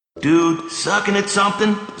Dude, sucking at something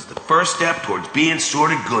is the first step towards being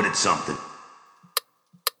sorta good at something.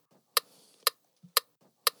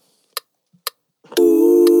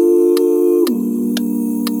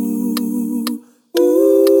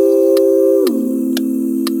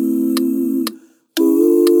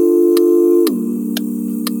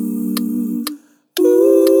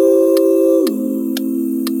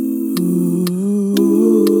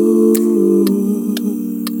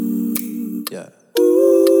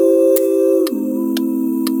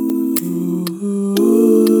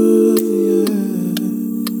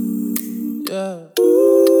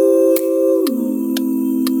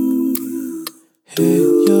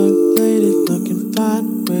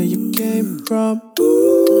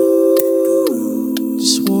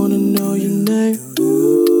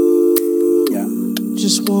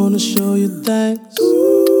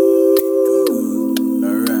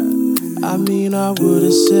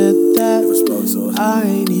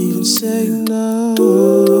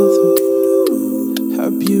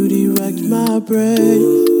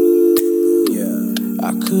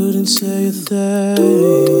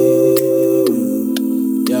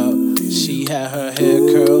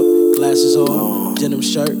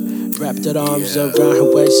 Arms around her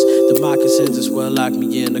waist, the moccasins as well locked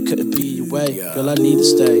me in. I couldn't be away, girl, I need to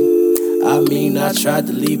stay. I mean, I tried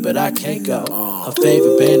to leave, but I can't go. Her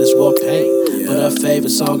favorite band is Warpaint, but her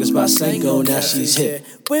favorite song is by Sango. Now she's hit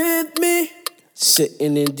with me,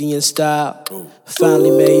 sitting Indian style.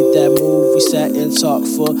 Finally made that move. We sat and talked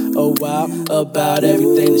for a while about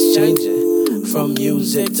everything that's changing. From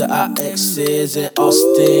music to our exes in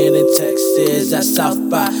Austin and Texas at South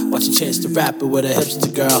by. Watch a chance to rap it with a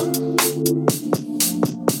hipster girl.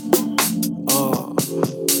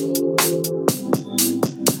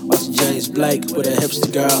 Blake with a hipster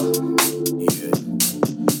girl.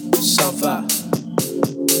 Sunfire.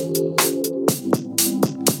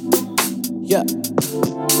 Yeah.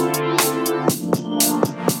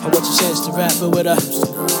 I want your chance to rap it with a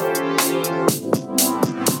hipster girl.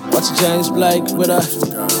 Watch James Blake with a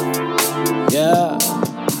yeah.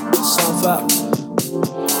 Sunfire.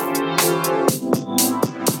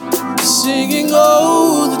 Singing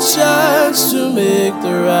all the chance to make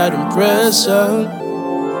the right impression.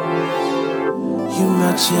 You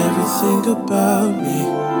match everything about me.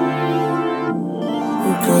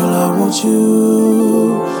 Oh girl, I want you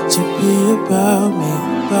to be about me.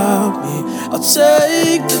 I'll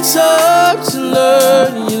take the time to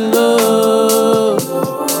learn your love.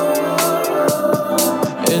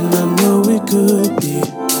 And I know we could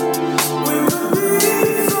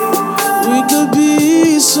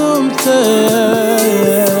be something.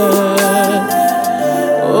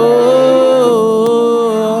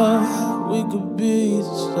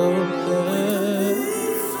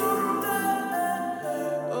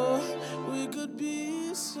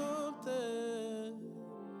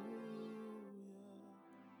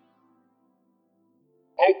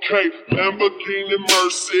 Okay, Lamborghini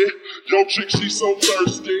Mercy. Yo, chick, she so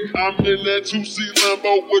thirsty. I'm in that 2C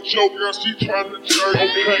Lambo with your girl, she tryna jerk.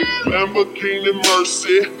 Okay, Lamborghini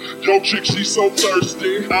Mercy. Yo, chick, she so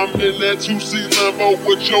thirsty. I'm in that 2C Lambo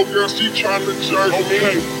with your girl, she tryna jerk.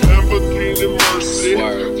 Okay, Lamborghini Mercy.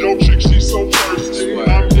 Yo, chick, she so thirsty.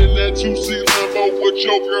 I'm in that 2C Lambo with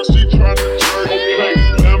your girl, she tryna jerk. Okay,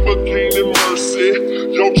 Lamborghini Mercy.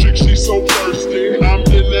 Yo, chick, she so thirsty. I'm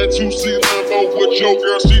in that 2C Lambo with your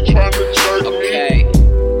girl, she tryna jerk me. Okay,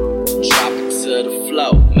 drop it to the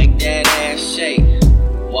flow, make that ass shake.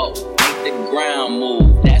 Whoa, make the ground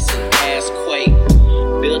move, that's an ass quake.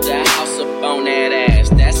 Build a house up on that ass,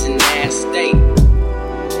 that's an ass state.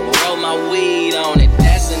 Roll my weed on it,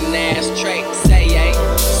 that's an ass trait. Say yay,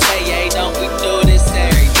 don't we do this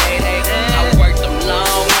every day? I worked them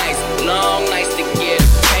long nights to get a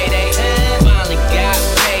payday. Finally got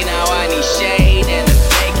paid, now I need shade and a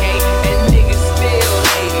vacate. And niggas still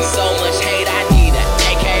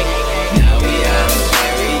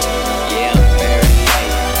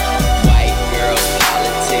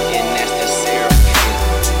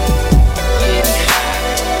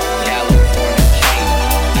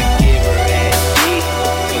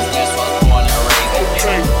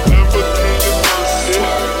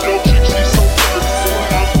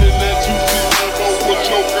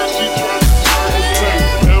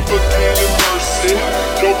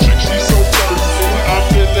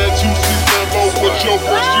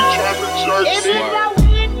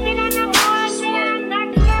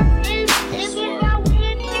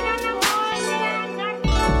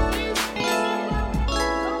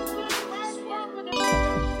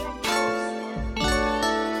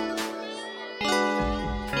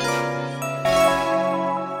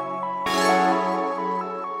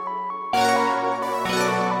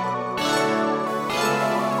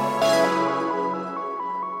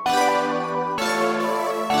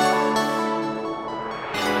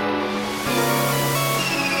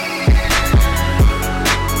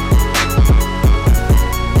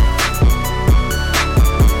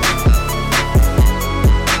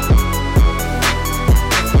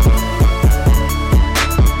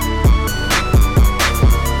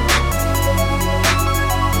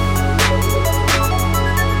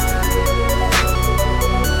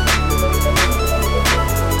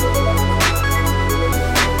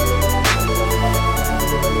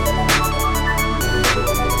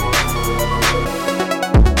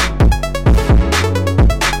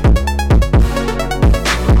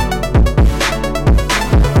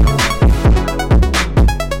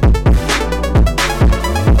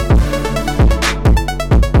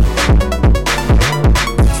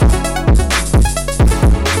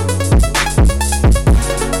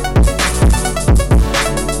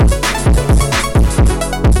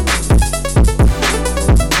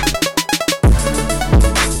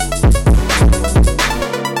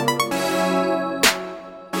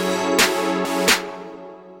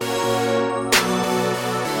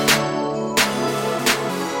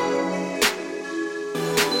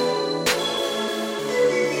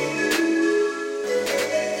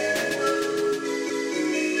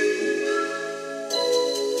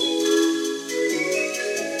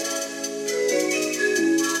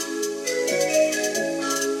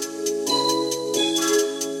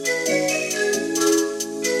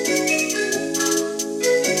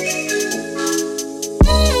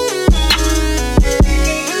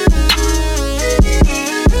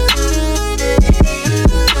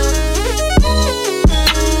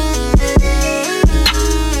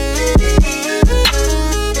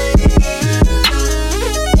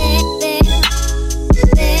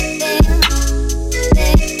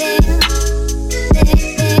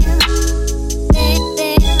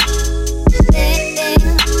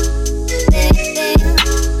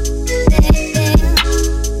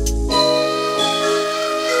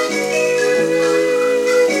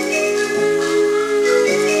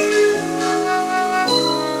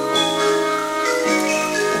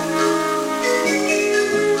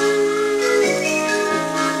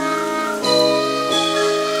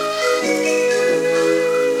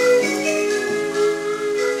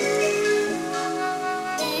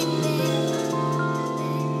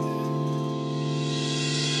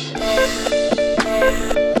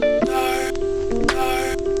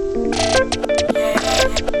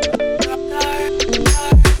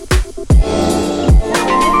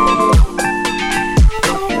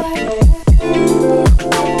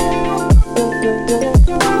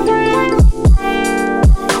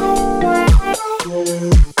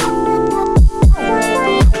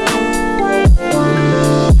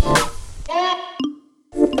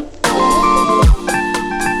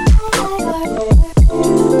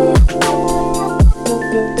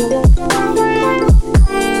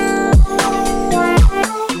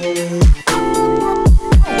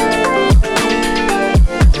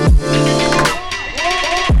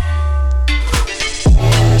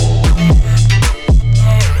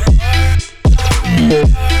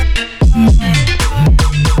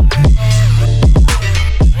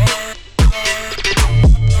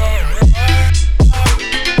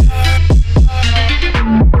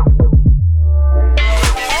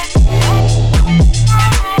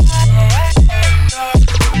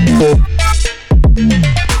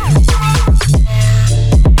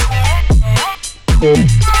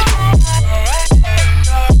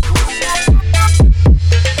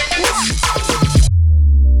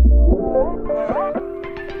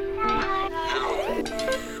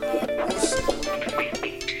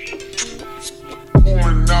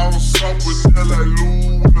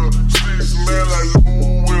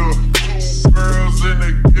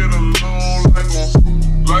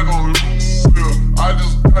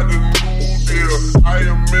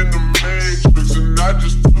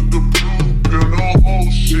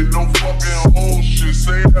no fucking old shit.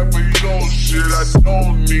 Say that for your shit. I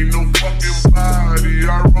don't need no fucking body.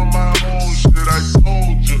 I run my own shit. I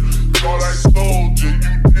told you, thought I told you.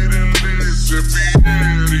 You didn't listen.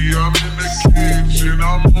 Fieri, I'm in the kitchen.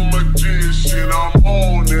 I'm a magician. I'm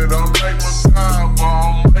on it. I'm like MacGyver.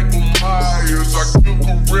 I'm Michael Myers. I kill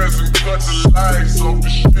careers and cut the lights off. The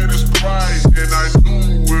shit is bright, and I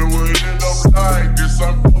knew it would end up like this.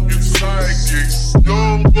 I'm fucking psychic.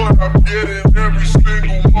 Young, but I'm getting every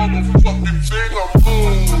single motherfucking thing I'm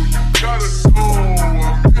on. You gotta know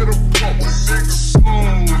I'm here to fuck with niggas'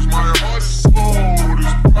 souls. My heart is cold.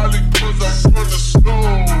 It's probably cause I'm from the snow.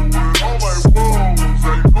 With all my woes,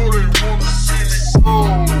 I know they wanna see me go.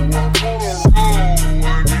 I'm on a roll.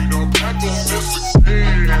 I mean, I'm back on this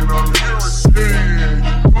again. I'm here again.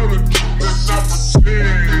 You know the truth, let's not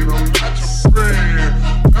pretend. I'm not your friend,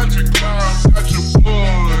 not your guy, not your blood.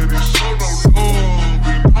 It's so no love,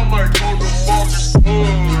 and I might go to Marcus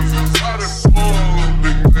Woods inside the public.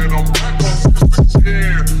 Man, I'm back on this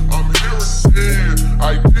again. I'm here again. I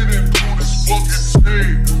didn't do this fucking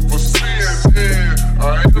thing for CNN. I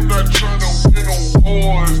am not trying to win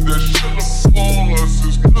awards that should have us.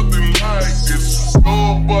 It's nothing like this. No,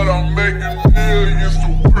 but I'm making millions to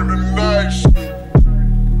work the night shit.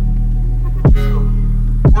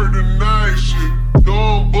 Work the night shit.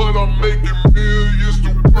 Dumb, but I'm making millions to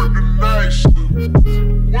work the night shit. Work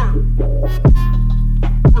the night shit.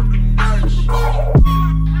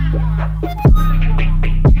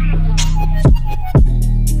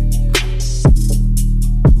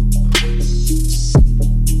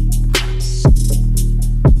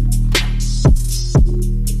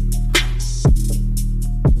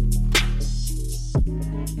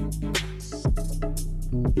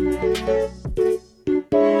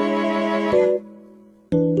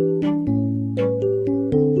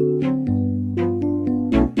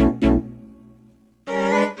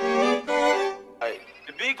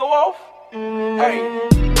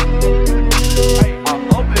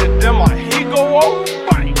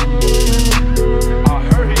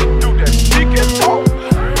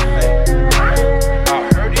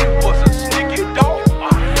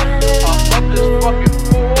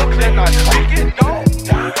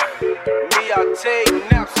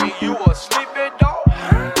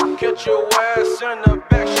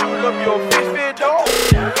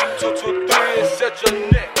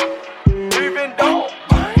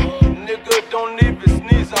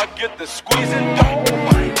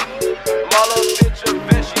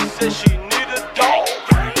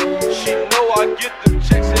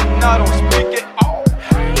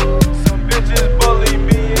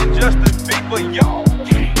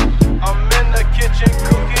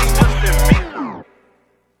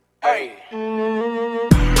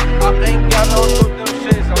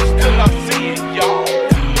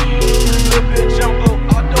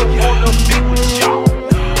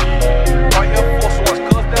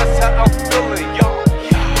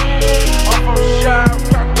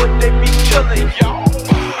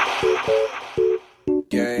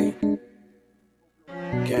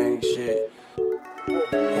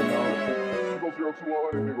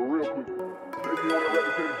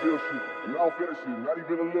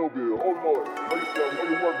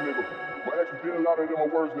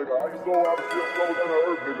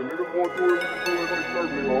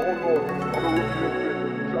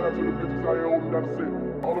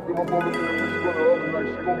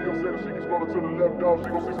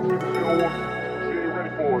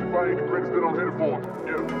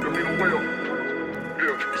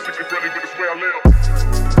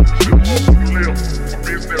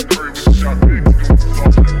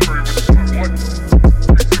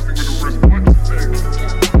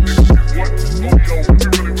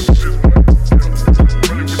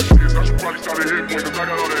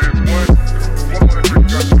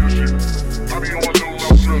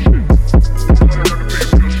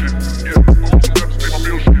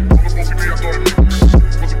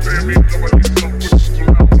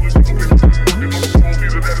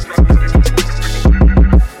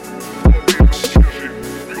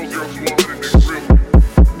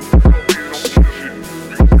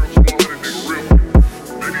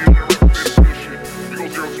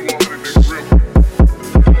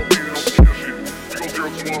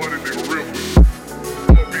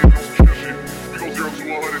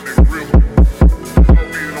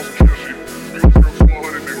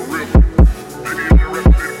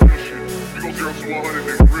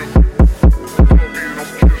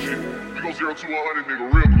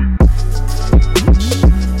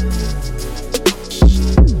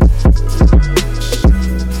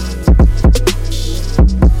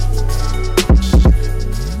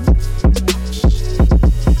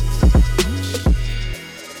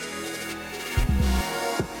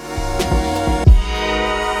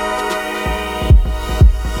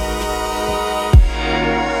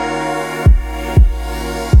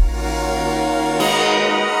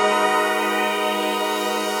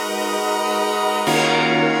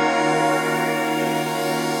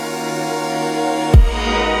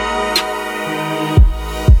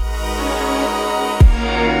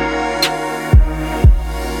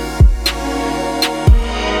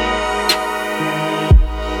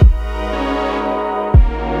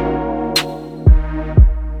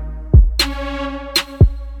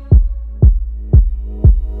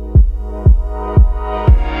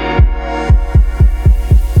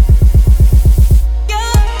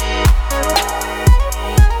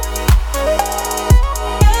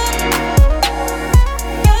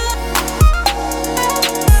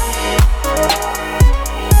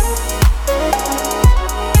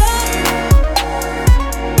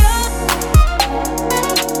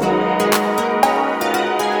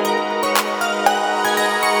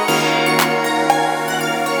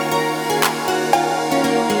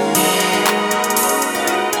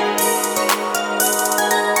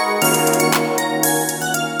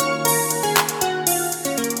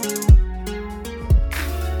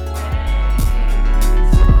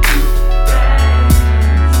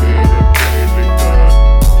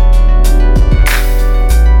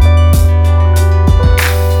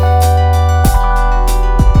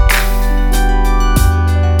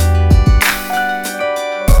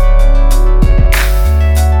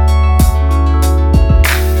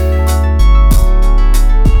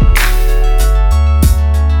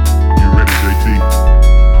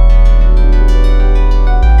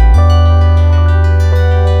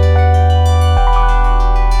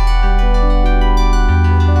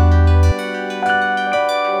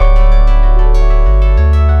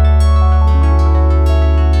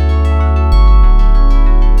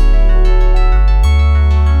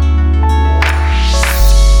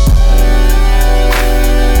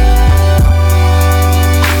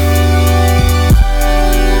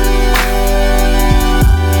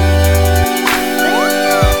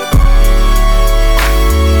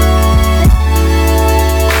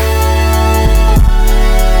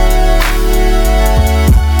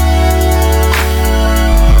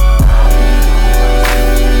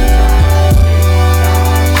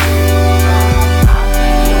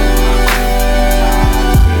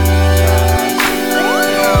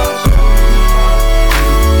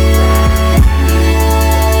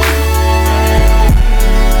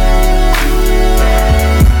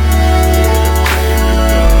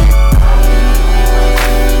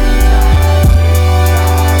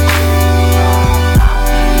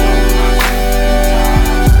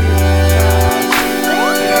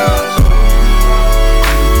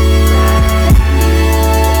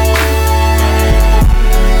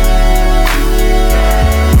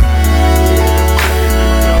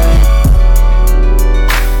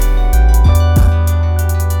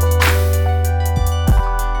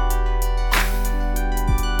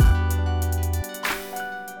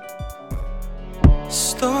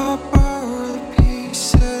 Stop all the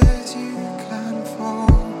pieces you can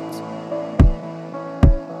fold.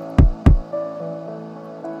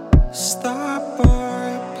 Stop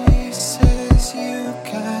all the pieces you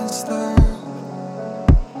can stop.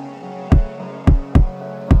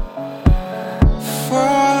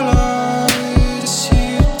 Follow this,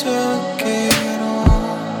 you took it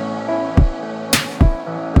all.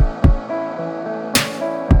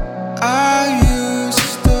 I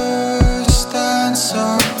used to stand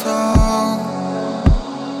so tall.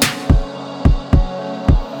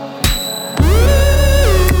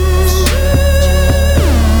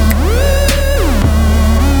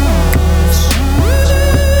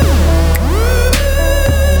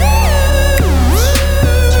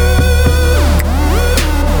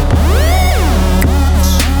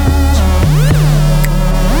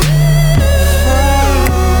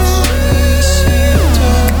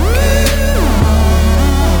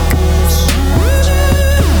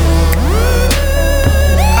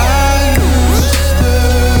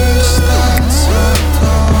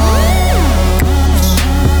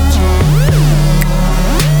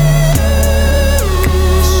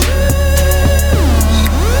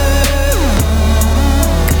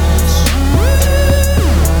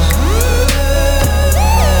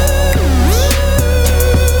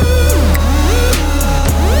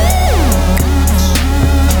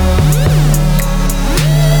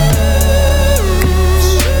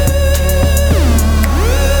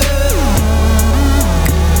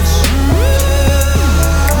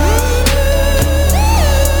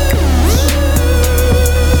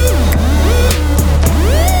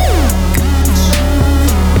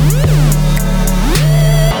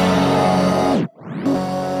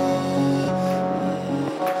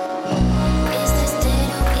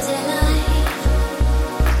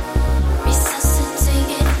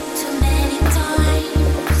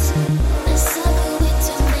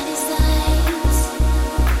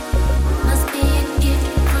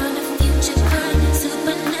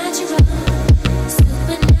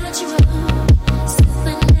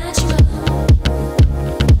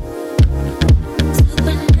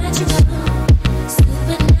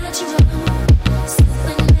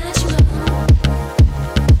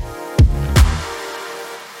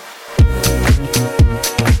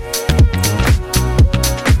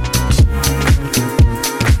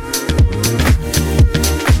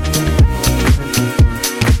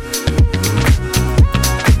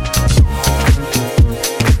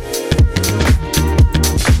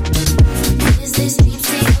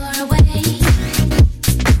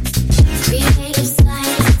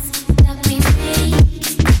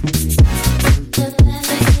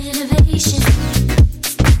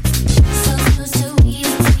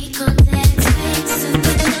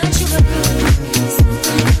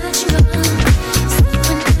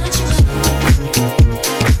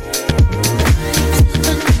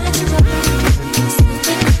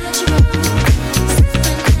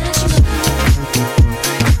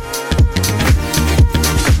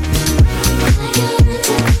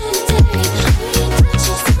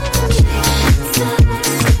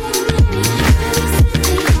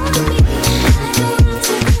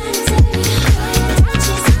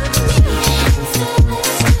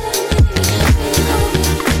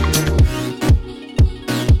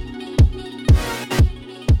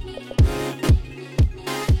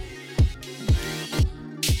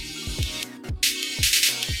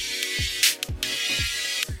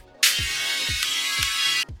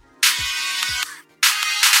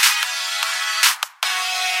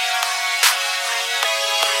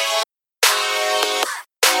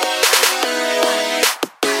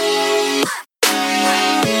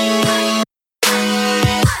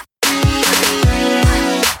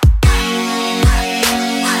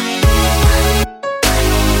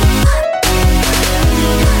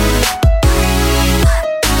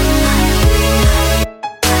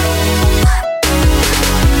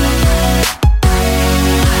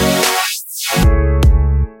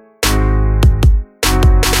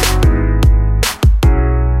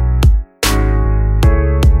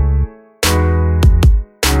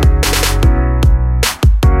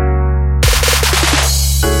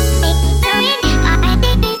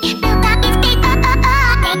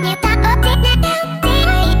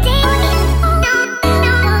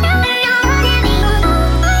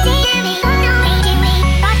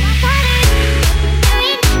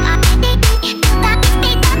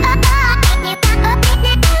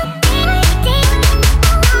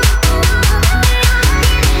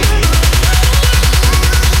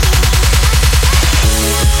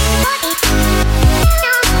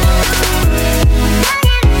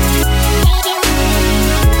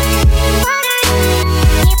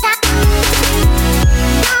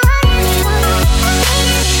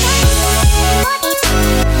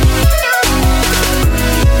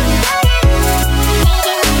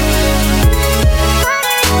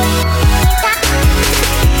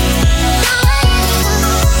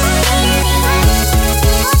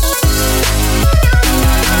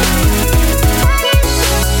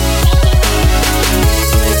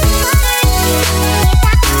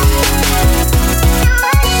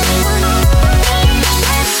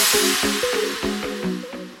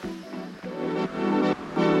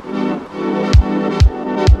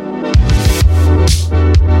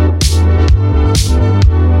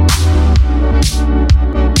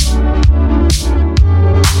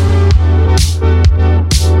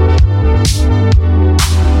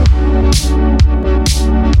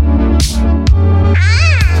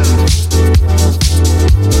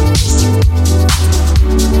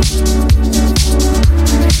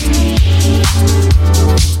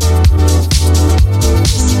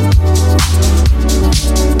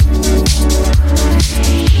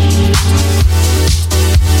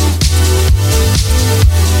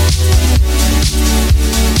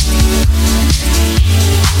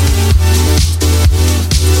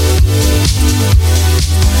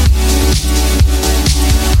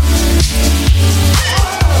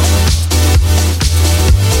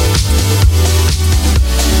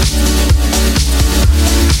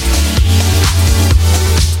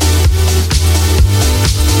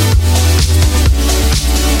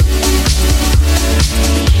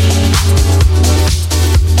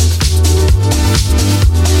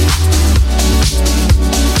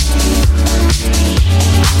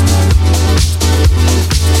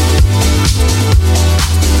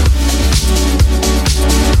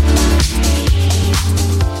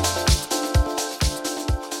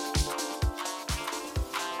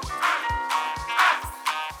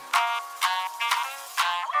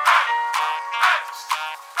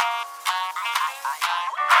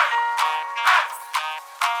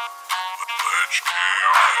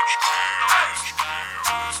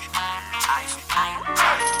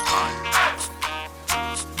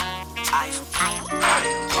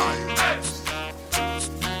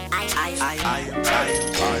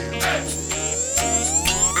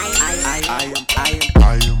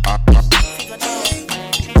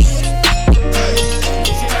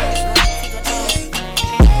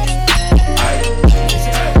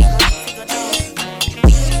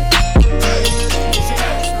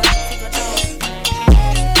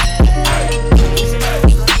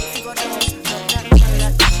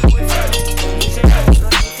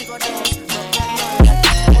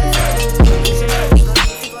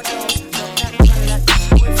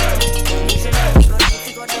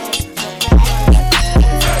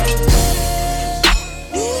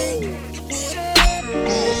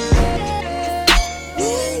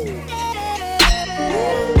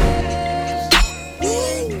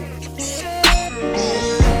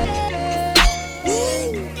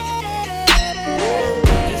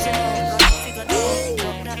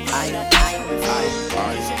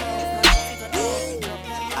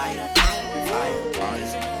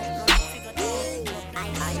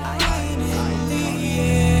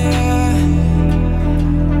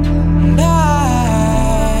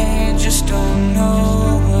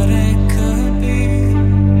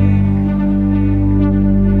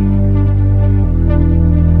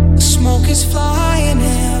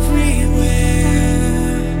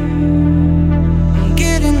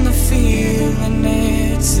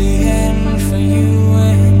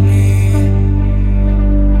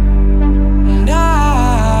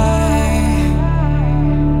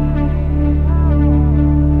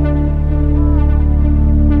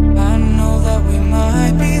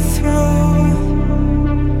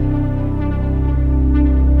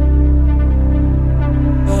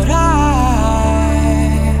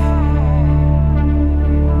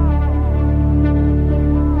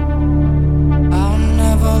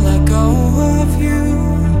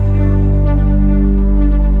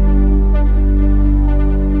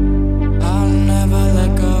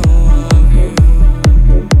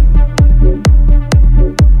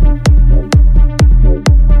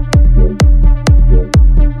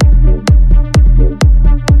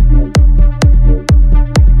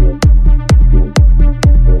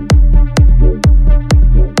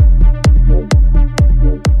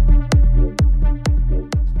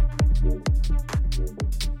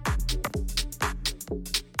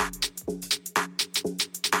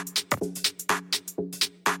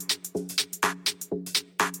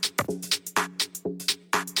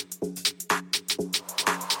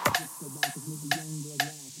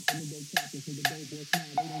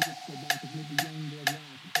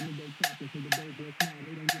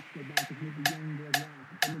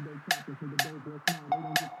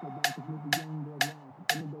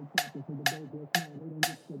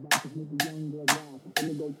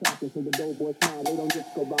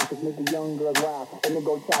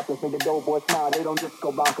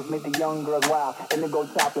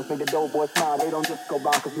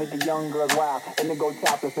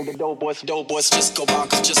 Dope boys just go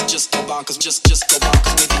bonkers, just go bonkers, just go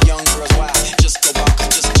bonkers, make the young girls wild. Just go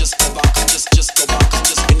bonkers, just go bonkers, just go bonkers,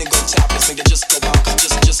 just nigga go topless, nigga just go bonkers,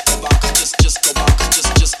 just go bonkers, just go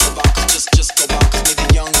bonkers, just go bonkers, just go bonkers, make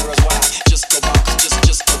the young girls wild. Just go bonkers, just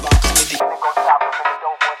go bonkers, make the nigga go topless,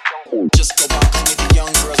 nigga dope boys just go bonkers, make the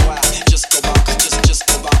young girls wild. Just go bonkers, just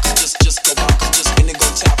go bonkers, just go bonkers, just nigga go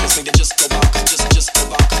topless, nigga just go bonkers, just go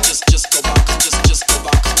bonkers, just go bonkers, just go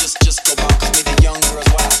bonkers, just go bonkers, make the young girls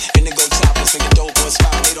wild. Nigga dope boys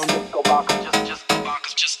smile, they don't just go bonkers, just go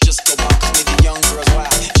bonkers, just go bonkers, make the young girls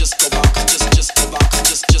wild. Just go bonkers, just go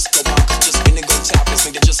bonkers, just go bonkers, just nigga go topless,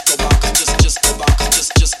 nigga just go bonkers, just go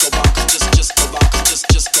bonkers, just go bonkers, just go bonkers,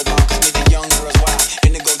 just go bonkers, make the young girls wild.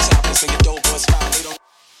 Nigga go topless, nigga dope boys smile, they don't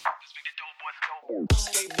just make the dope boys go.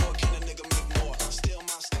 Skateboard can a nigga make more? Still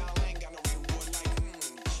my style ain't got no reward like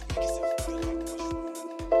make yourself feel.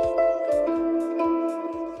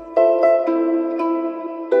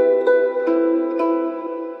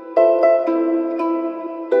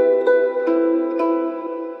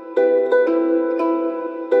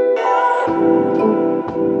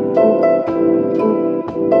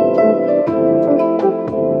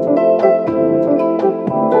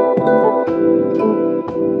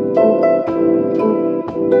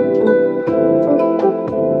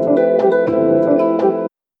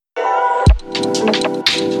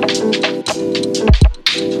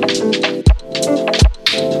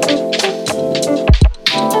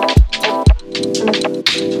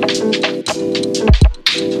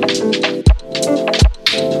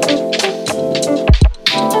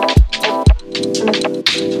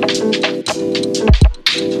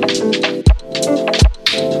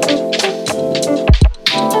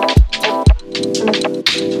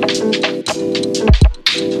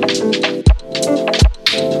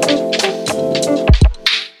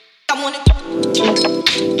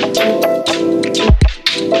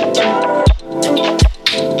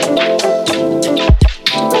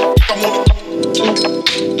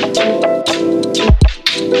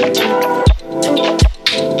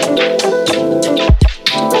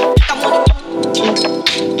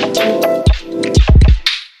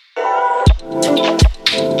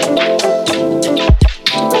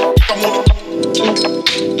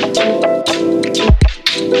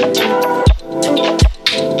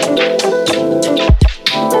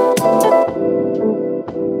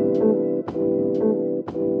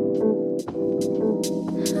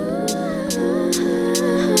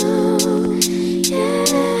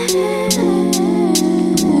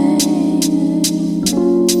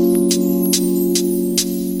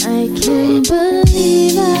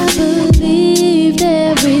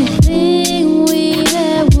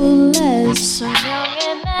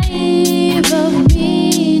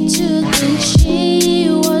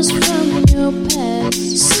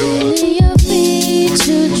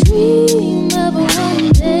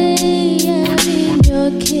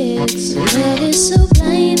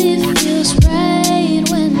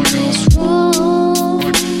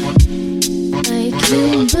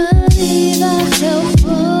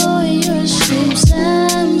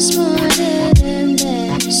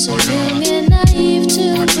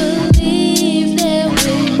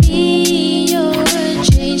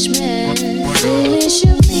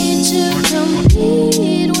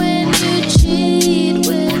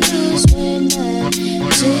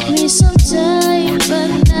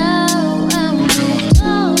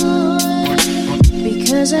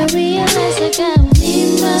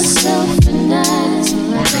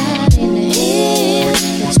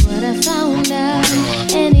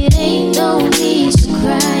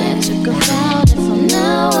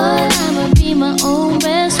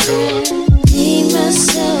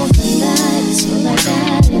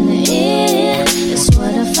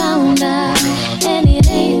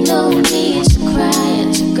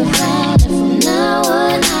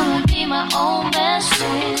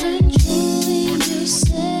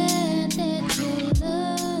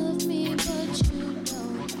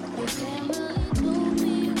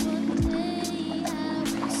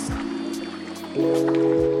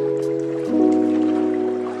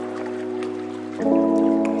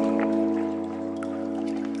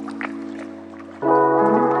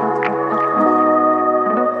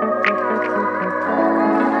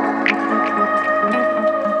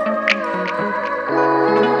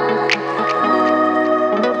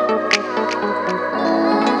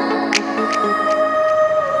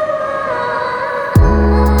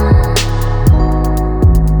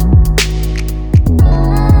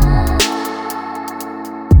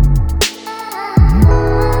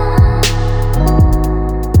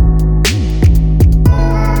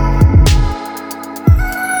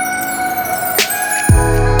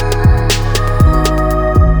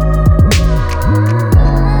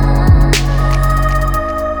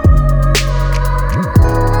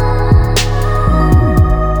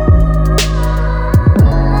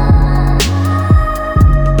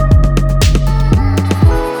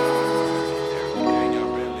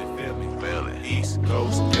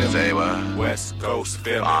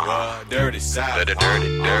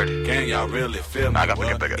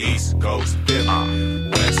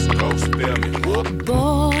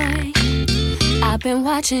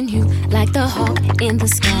 Watching you like the hawk in the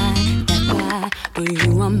sky that fly, but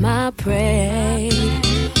you are my prey.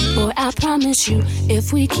 Boy, I promise you,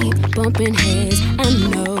 if we keep bumping heads, I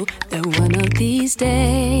know that one of these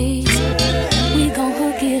days we gon'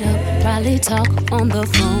 hook it up, probably talk on the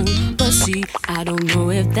phone. But see, I don't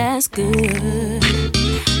know if that's good.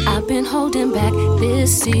 I've been holding back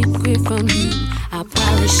this secret from you. I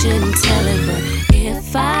probably shouldn't tell it, but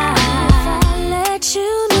if I let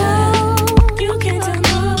you know, you can't tell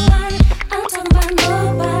nobody. I'm talking about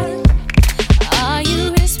nobody. Are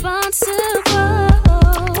you responsible?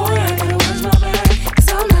 Boy, I gotta watch my back, 'cause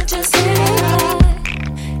I'm not just anybody.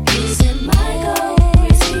 Is it my goal?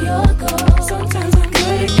 Is it your goal? Sometimes I'm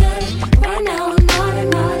good at good. Right now I'm not at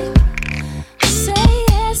night. Say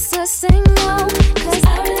yes or say no, 'cause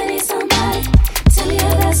I really need somebody. Tell me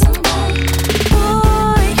if that's somebody.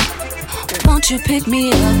 Boy, won't you pick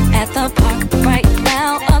me up at the park right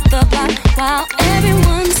now, up the block, while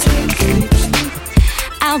everyone sleeps?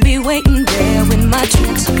 I'll be waiting there with my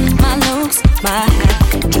tricks, my looks, my hat,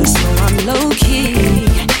 just so I'm low key.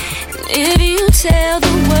 If you tell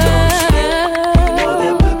the world,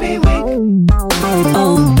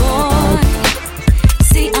 oh boy,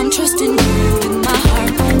 see I'm trusting you with my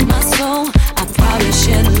heart, my soul. I probably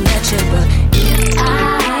shouldn't let you, but if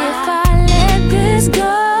I let this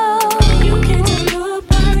go, you can't tell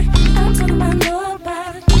nobody. I'm talking about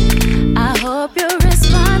nobody. I hope you're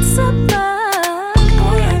responsible.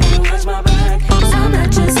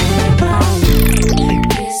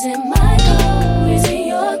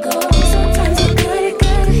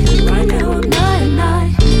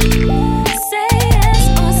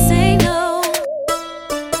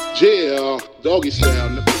 Doggy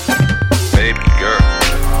style. Baby girl,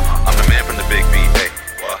 I'm the man from the big B. Hey,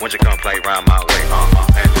 won't you come play round my way?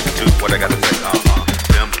 And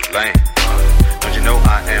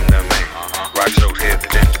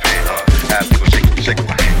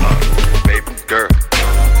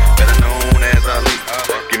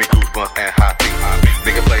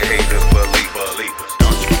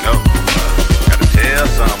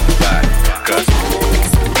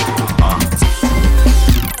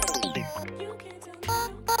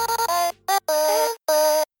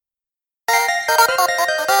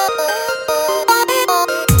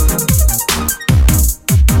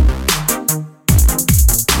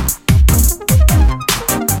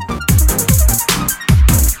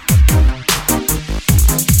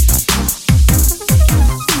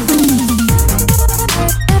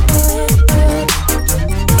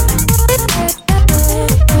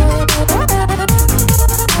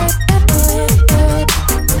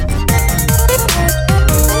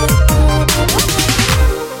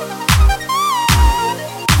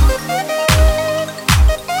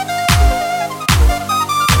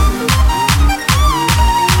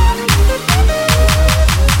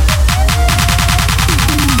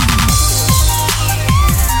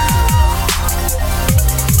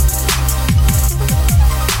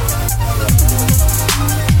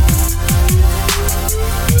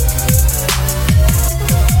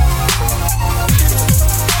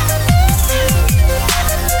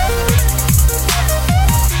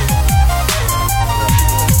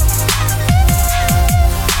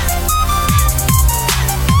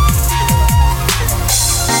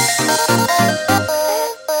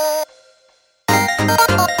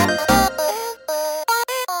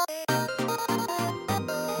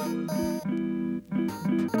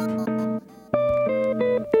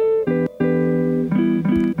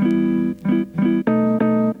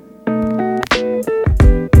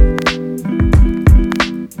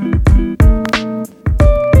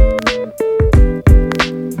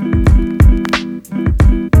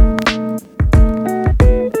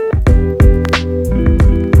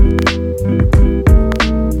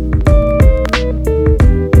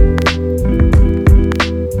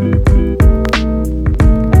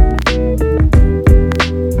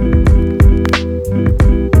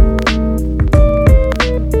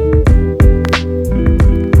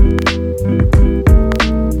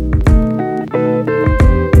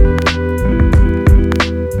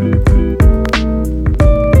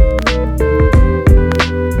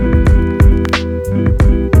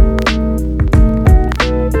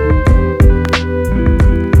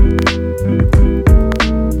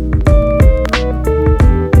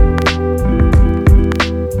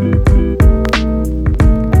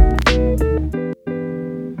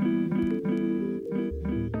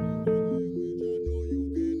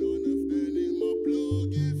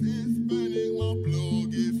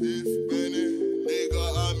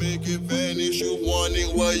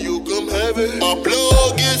anywhere you come have it. My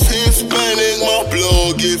plug is Hispanic, my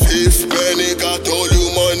plug is Hispanic. I told you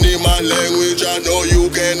money, my language, I know you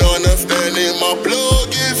can understand it. My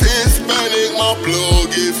plug is Hispanic, my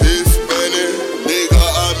plug is Hispanic. Nigga,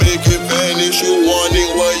 I make it vanish, you want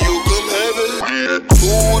it where you come have it.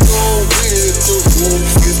 Food on with the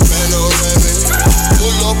roof is panoramic.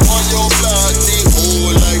 Pull up on your block, the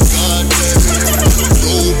hole like goddamn it.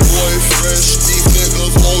 No boy fresh, these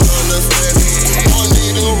niggas won't understand it.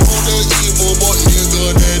 Money the root of evil, but nigga,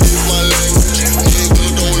 that is my language. Nigga,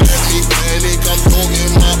 don't let me panic, I'm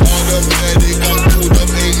talking my automatic. I put up,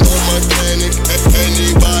 ain't no mechanic,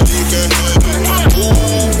 anybody can have it. Who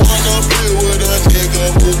wanna play with a nigga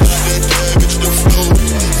who got that damage? The flow,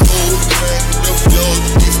 the flow,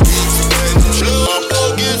 these beats Spanish. My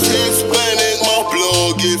plug is Hispanic, my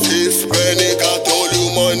plug is Hispanic. I told you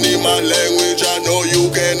money, my language, I know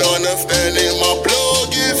you can understand it. My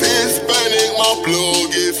plug is Hispanic, my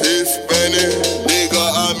plug is Hispanic. Nigga,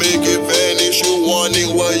 I make it vanish, you want it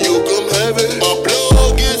where you come have it. My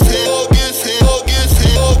plug is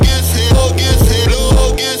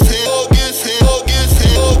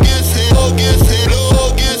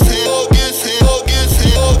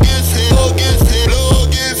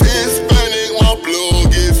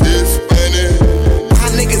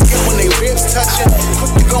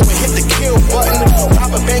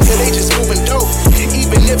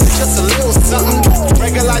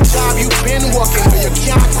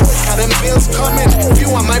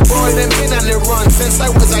since I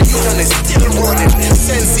was a youth and it's still running.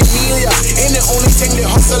 Sense Emilia ain't the only thing they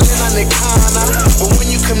hustling on the corner. But when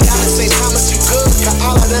you come down to St. Thomas, you good, cause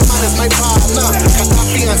all of them man is my partner.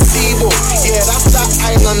 Gaddafi and Steve-O, yeah, that's that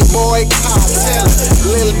island boy cartel.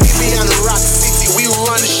 Lil Bibi and Rock City, we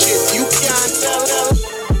run shit, you can't tell.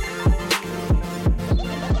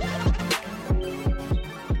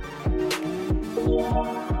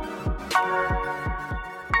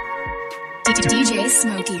 DJ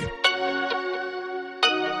Smokey.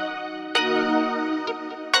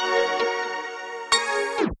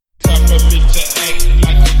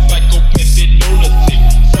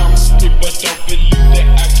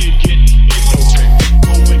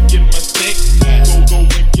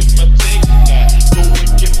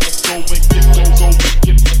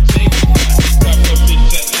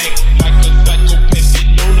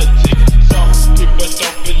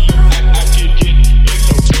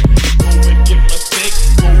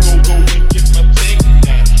 Go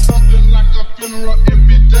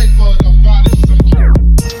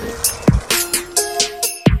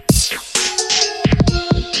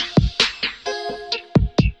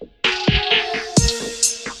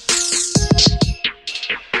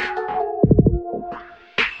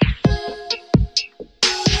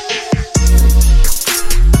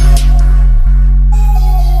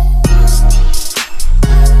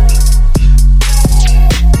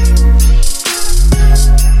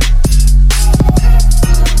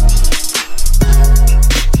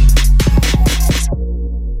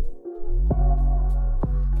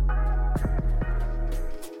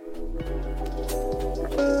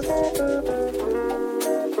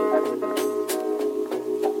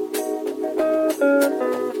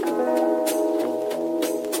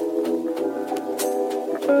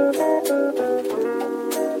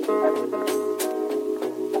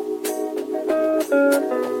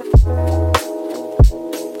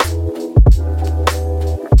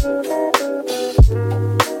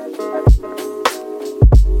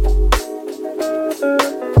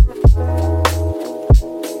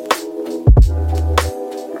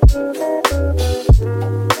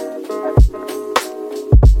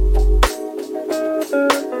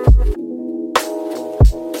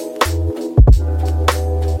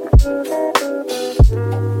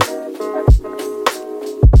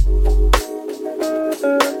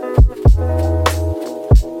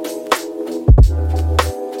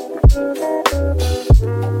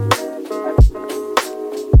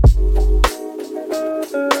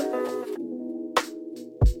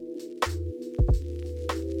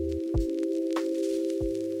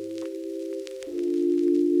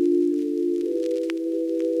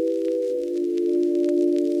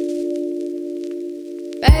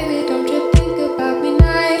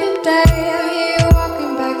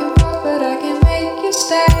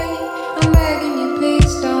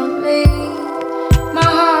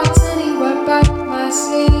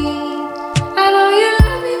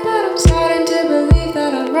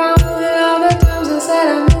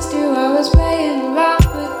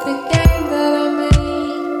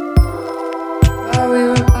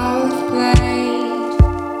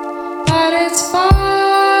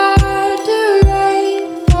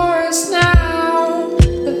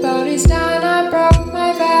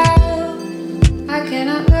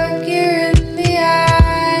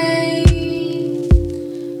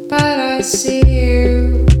see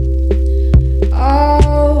you.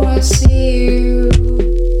 Oh, I see you.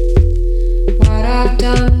 What I've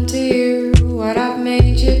done to you, what I've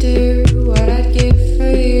made you do, what I'd give for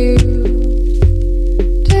you.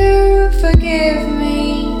 To forgive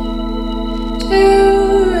me, to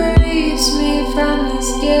release me from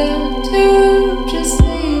this guilt, to just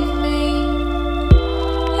leave me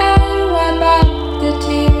and wipe out the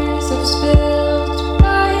tears I've spilled.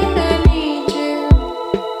 Fine, I need you.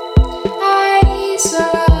 I so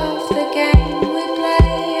love the game we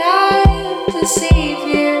play. I deceive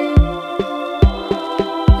you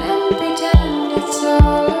and pretend it's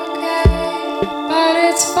all okay, but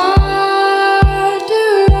it's far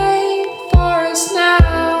too late for us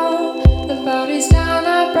now. The body's down,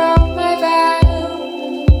 I broke my vow.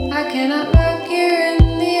 I cannot look you in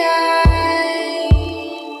the eye,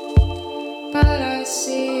 but I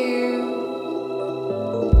see you.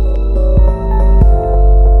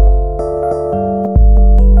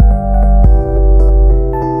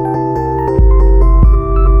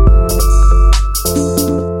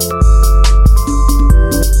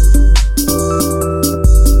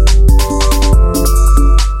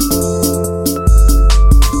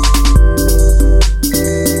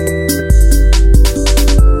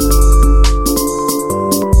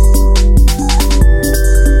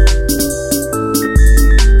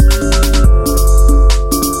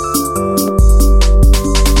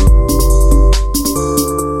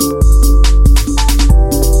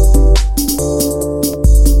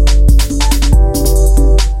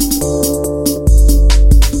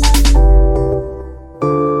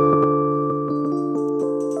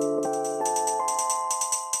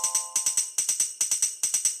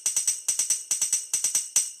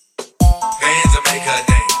 Bands will make her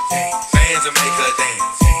dance. Bands will make her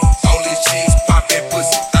dance. All these chicks poppin'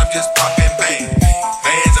 pussy, I'm just poppin' bang.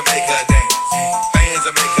 Bands will make her dance. Bands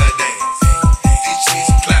will make her dance. These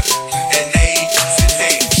chicks clappin' and they ain't using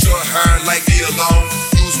hands. Short hair like me alone.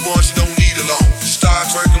 Use one, she don't need a loan. Start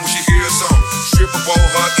twerking when she hear a song. Strip up all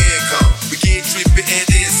her income. Begin trippin' and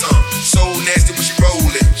then some. So nasty when she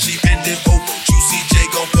rollin'. She bendin' over. Juicy J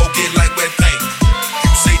gon' poke it like wet paint.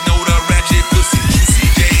 You say no to ratchet pussy. Juicy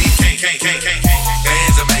J can't.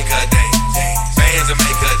 Bands will make her dance. Bands will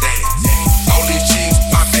make her dance. All these chicks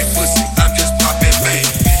poppin' pussy, I'm just poppin' bang.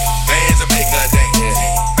 Bands will make her dance.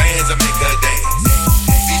 Bands will make her dance.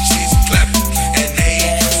 These chicks clappin' and they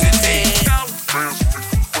ain't using hands.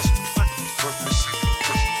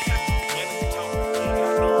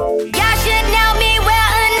 Y'all should know me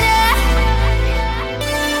well enough.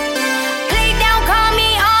 Please don't call me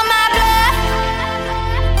on my bluff.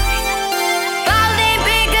 Ballin'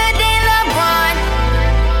 bigger than LeBron.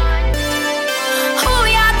 Who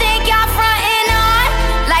y'all think y'all frontin' on?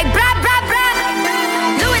 Like blah blah blah.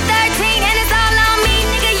 Louis 13 and it's all on me,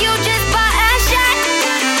 nigga. You just bought a shot.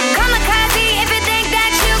 Kamikaze if you think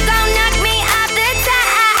that you gon' knock me off the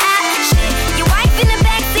top. Shit, your wife in the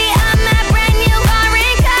backseat of my brand new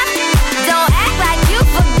foreign car. Don't act like you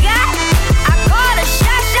forgot. I called a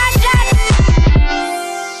shot.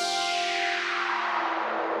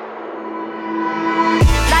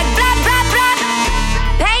 Like blah blah blah.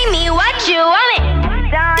 Pay me what you want it.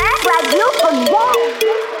 Don't act like you forgot.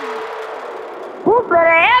 Who better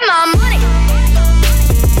have my money?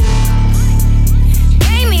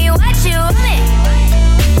 Pay me what you want it.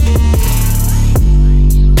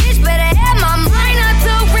 Bitch better have my mind up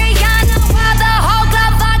to Rihanna while the whole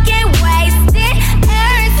club fucking wasted.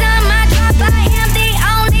 Every time I drop, I am the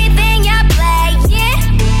only thing y'all playing.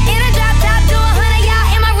 In a drop top to 100, y'all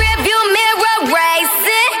in my rearview mirror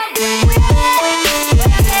racing.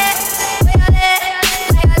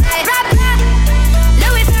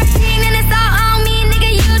 Louis 13 and it's all on me, nigga.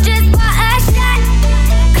 You just bought a shot.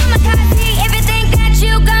 Kamikaze if you think that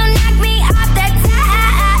you gon' knock me off the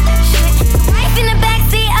top. Shit, wife in the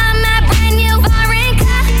backseat of my brand new foreign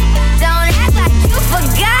car. Don't act like you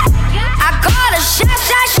forgot. I called a shot.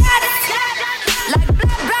 Like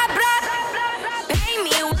blah blah blah. Pay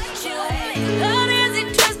me what you want. How does it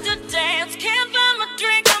just to dance? Can't find my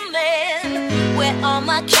drink, I'm in. Where all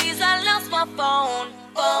my keys? I lost my phone.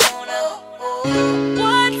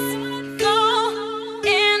 What's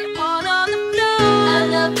going on the floor? I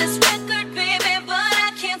love this record, baby, but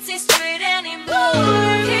I can't see straight anymore.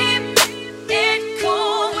 Keep it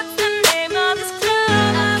cool. What's the name of this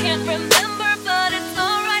club? I can't remember, but it's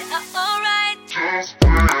alright, alright.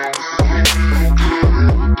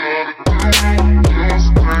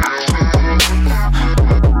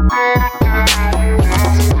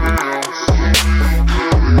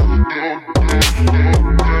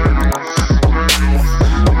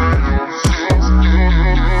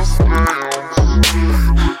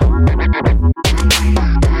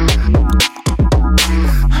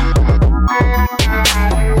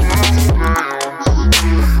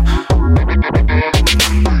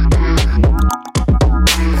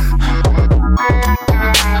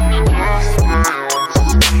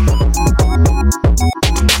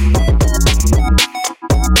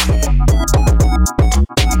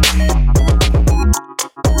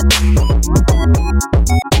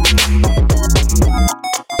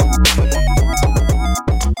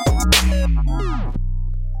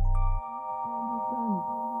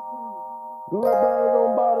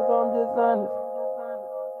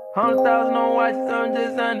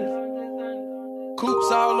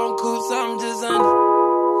 on coops, I'm just under.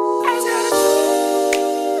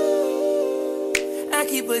 I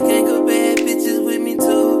keep a gang of bad bitches with me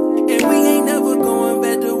too. And we ain't never going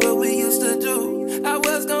back to what we used to do. I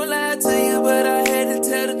was gonna lie to you, but I had to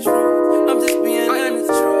tell the truth. I'm just being honest.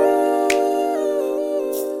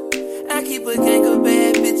 I keep a gang of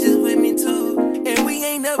bad bitches with me too. And we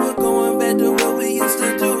ain't never going back to what we used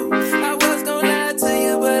to do. I was gonna lie to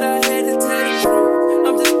you, but I had to tell the truth.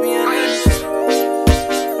 I'm just being honest.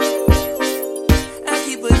 I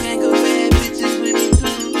keep a gang of bad bitches with me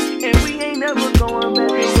too. And we ain't never going back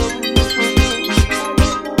to what we used to do.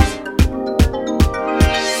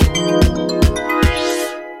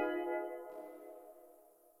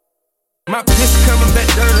 My bitch coming back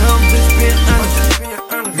dirty, I'm just being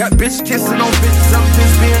honest. Got bitch kissing on bitches, I'm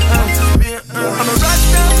just being honest. I'm a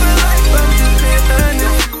rockstar for life, I'm just being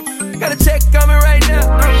honest. Got a check coming right now,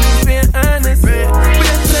 I'm just being honest. Been turned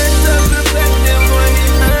up to the black, them boy,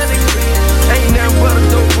 get honest. Ain't nothing but a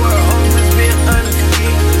dope boy, I'm just being honest.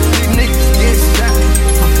 These niggas get shot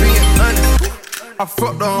for being honest. I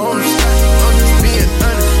fucked her on the spot, I'm just being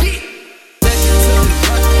honest.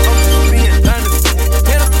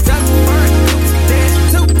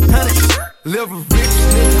 Live a rich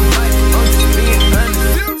nigga life, I'm just being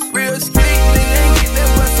honest. Real street nigga ain't get that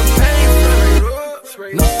but some pain from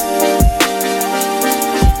it. No.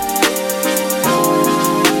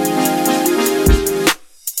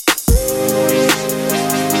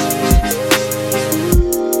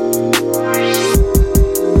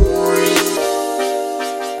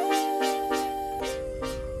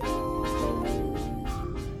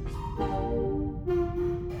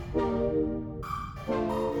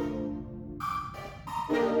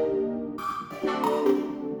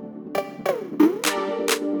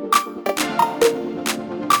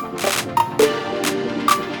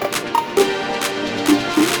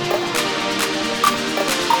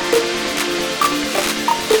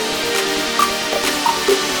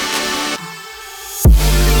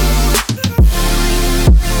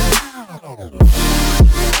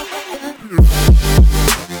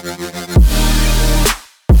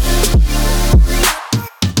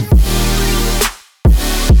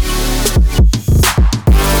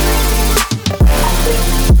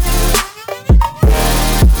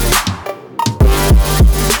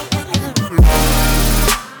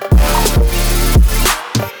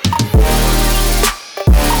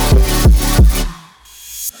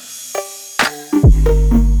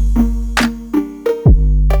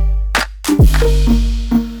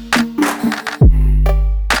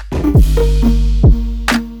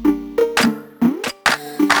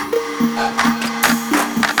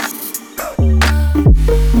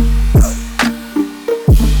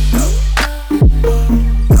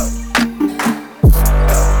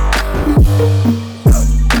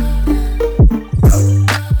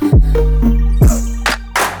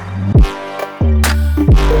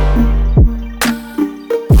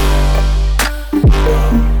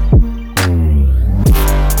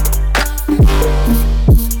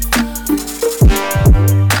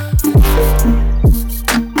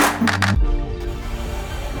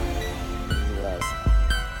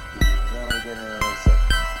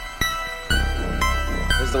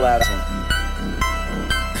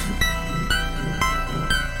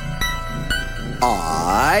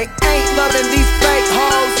 I ain't loving these fake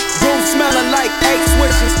hoes. Room smelling like 8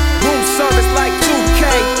 switches. Room service like 2K.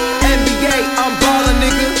 NBA, I'm ballin',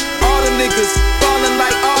 nigga. All the niggas ballin'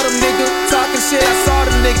 like all them niggas. Talking shit, I saw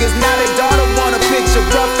them niggas. Now they daughter want a picture.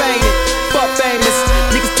 Rough ain't it? Fuck famous.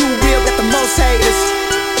 Niggas too real, got the most haters.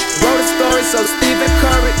 Wrote a story so Stephen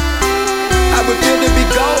Curry. I would feel to be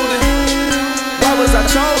golden. Why was I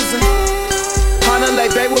chosen?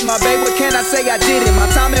 Like babe with my babe, what can I say? I did it. My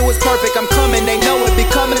timing was perfect. I'm coming, they know it.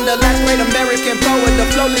 Becoming the last great American poet. The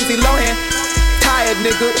flow Lindsay Lohan. Tired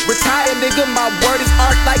nigga, retired nigga. My word is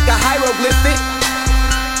art like a hieroglyphic.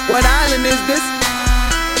 What island is this?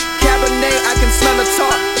 Cabernet, I can smell her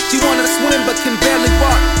talk. She wanna swim but can barely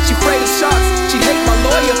walk. She afraid of sharks. She hate my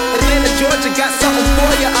lawyer. Atlanta, Georgia got something for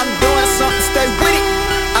ya. I'm doing something, stay with it.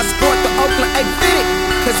 I sport the Oakland 8 fitted.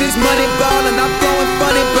 Cause it's money ball and I'm blowing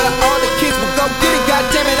funny, but all the kids will go get it,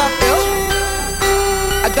 goddammit, I'm ill.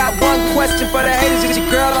 I got one question for the haters, is your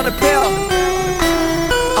girl on the pill?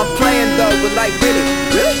 I'm playing though, but like really,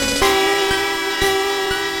 really?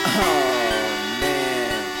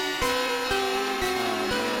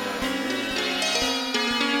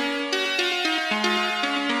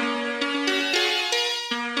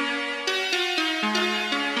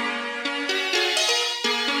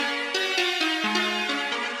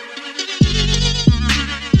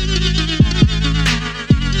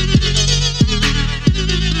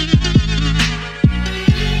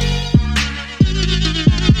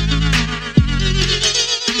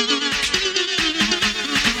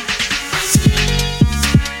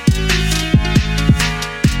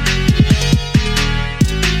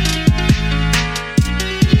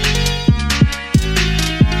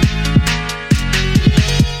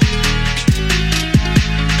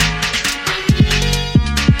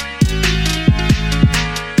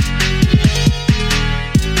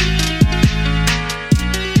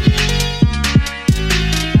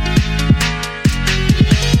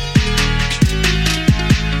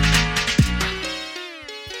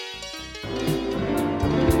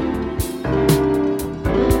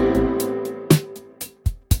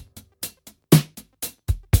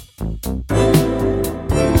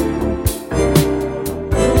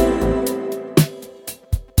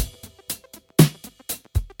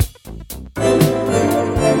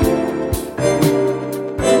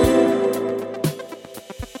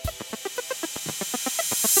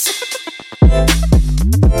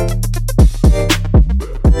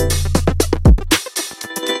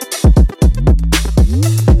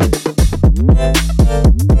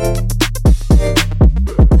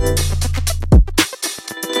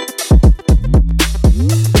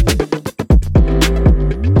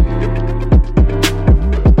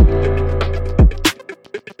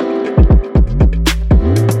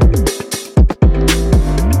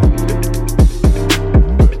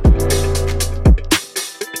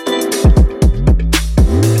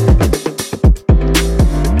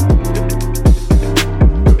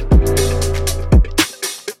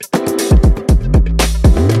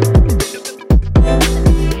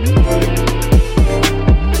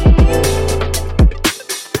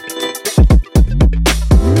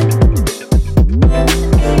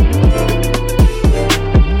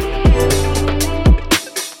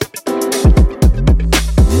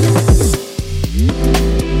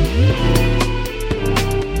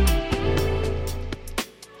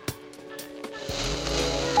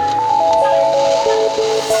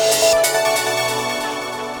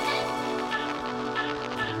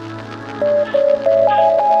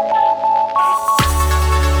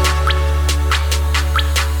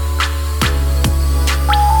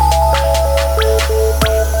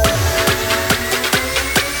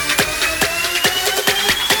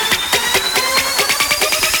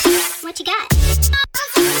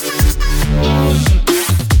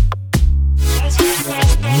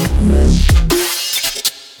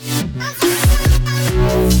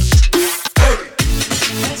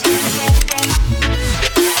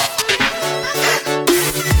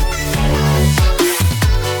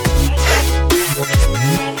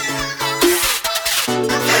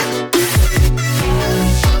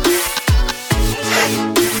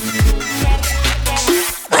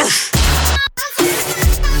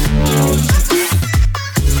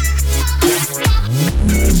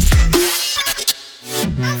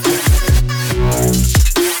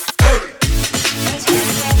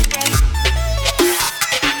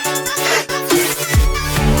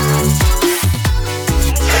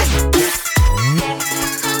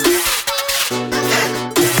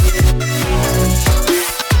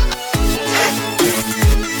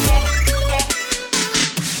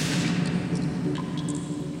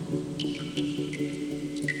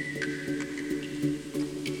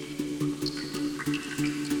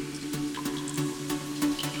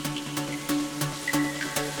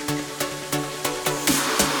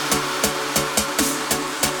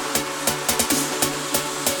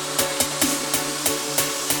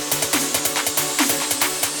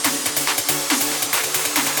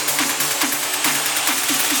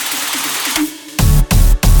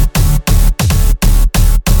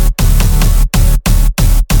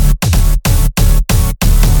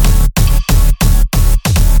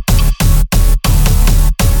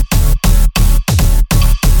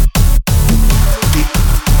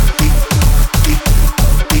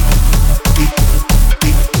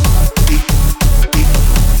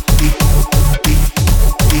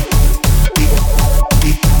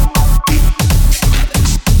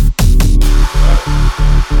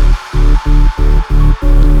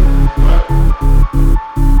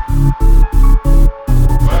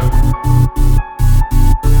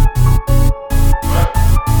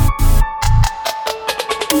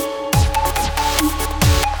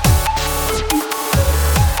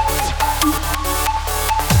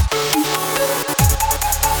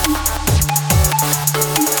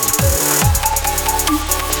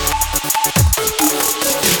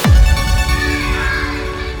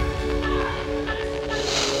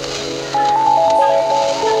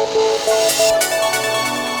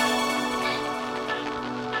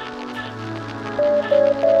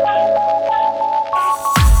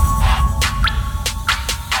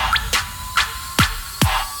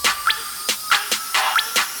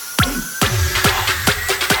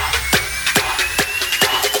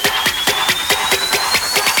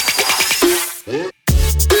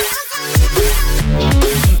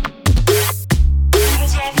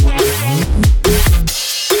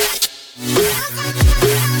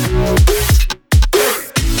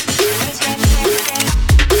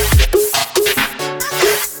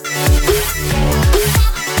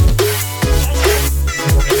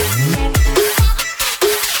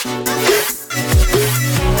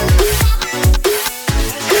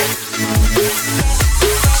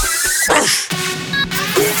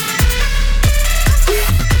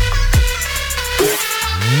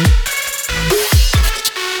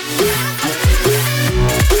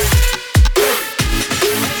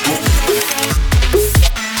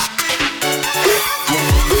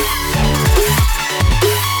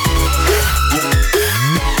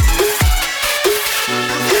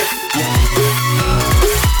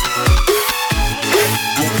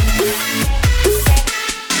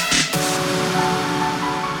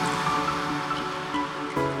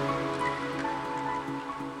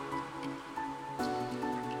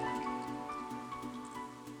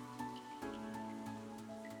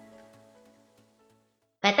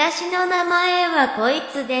 私の名前はこい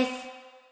つです。